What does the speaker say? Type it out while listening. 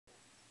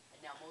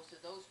So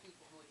those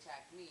people who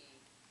attacked me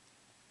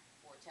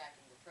for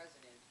attacking the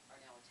president are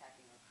now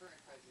attacking our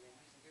current president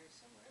using very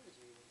similar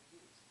imagery that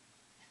he used.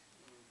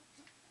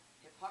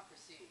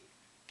 Hypocrisy.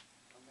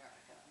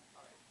 America.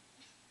 All right.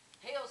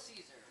 Hail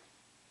Caesar.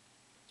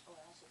 Oh,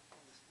 I also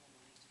found this poem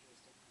on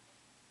H2O's.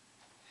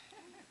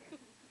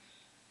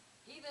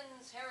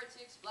 Heathens,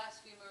 heretics,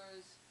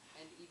 blasphemers,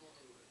 and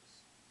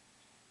evildoers.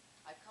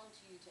 I've come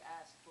to you to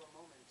ask for a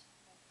moment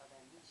of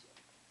amnesia.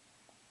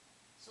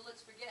 So let's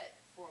forget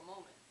for a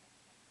moment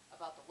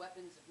about the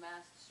weapons of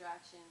mass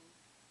distraction.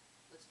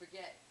 Let's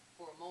forget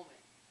for a moment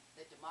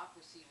that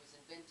democracy was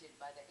invented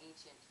by the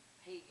ancient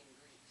pagan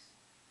Greeks.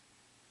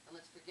 And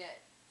let's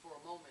forget for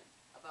a moment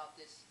about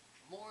this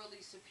morally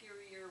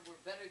superior,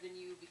 we're better than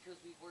you because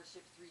we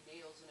worship 3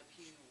 nails in a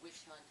pew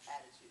witch hunt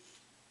attitude.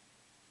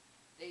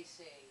 They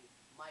say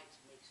might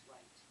makes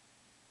right.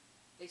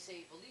 They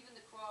say believe in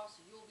the cross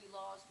or you'll be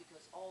lost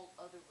because all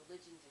other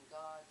religions and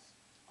gods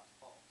are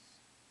false.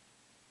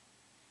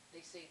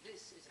 They say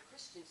this is a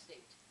Christian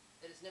state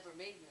that has never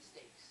made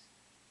mistakes,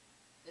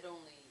 that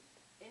only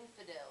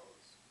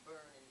infidels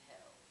burn in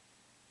hell.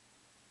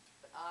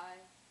 But I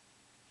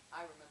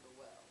remember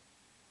well.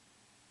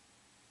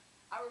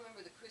 I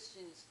remember the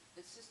Christians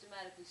that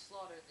systematically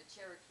slaughtered the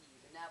Cherokee,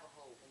 the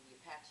Navajo, and the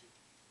Apache.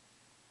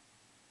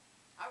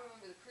 I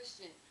remember the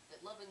Christian that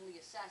lovingly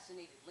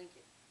assassinated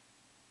Lincoln.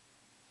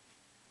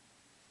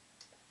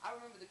 I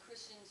remember the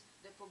Christians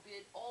that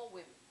forbid all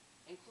women,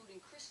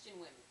 including Christian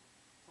women,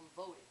 from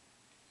voting.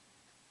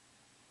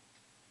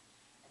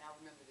 And I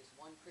remember this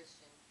one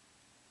Christian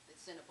that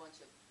sent a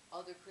bunch of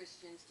other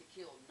Christians to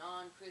kill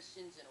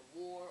non-Christians in a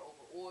war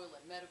over oil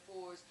and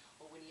metaphors,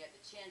 or when he had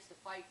the chance to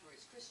fight for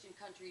his Christian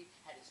country,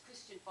 had his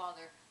Christian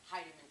father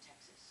hide him in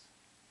Texas.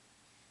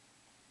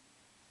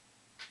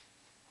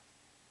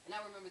 And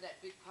I remember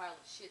that big pile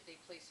of shit they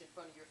placed in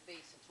front of your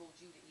face and told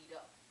you to eat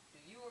up. Do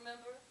you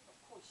remember? Of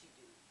course you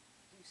do.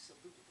 You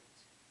saluted it.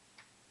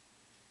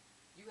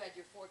 You had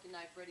your fork and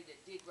knife ready to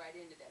dig right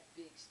into that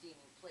big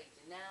steaming plate,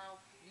 and now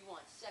you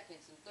want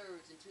seconds and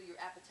thirds until your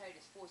appetite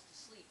is forced to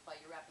sleep by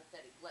your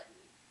apathetic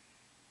gluttony.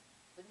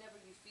 But never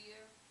you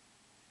fear.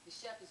 The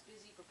chef is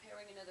busy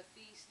preparing another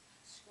feast,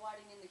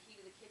 squatting in the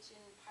heat of the kitchen,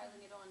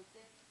 piling it on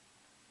thick.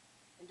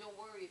 And don't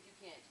worry if you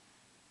can't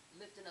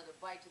lift another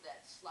bite to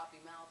that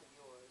sloppy mouth of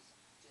yours.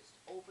 Just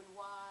open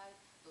wide,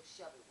 they'll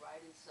shove it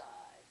right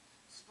inside.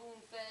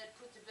 Spoon-fed,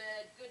 put to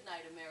bed, good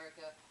night,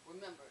 America.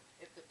 Remember,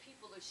 if the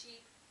people are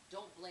sheep,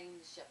 don't blame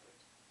the shepherd.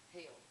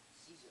 Hail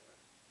Caesar.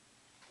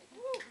 Thank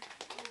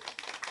you.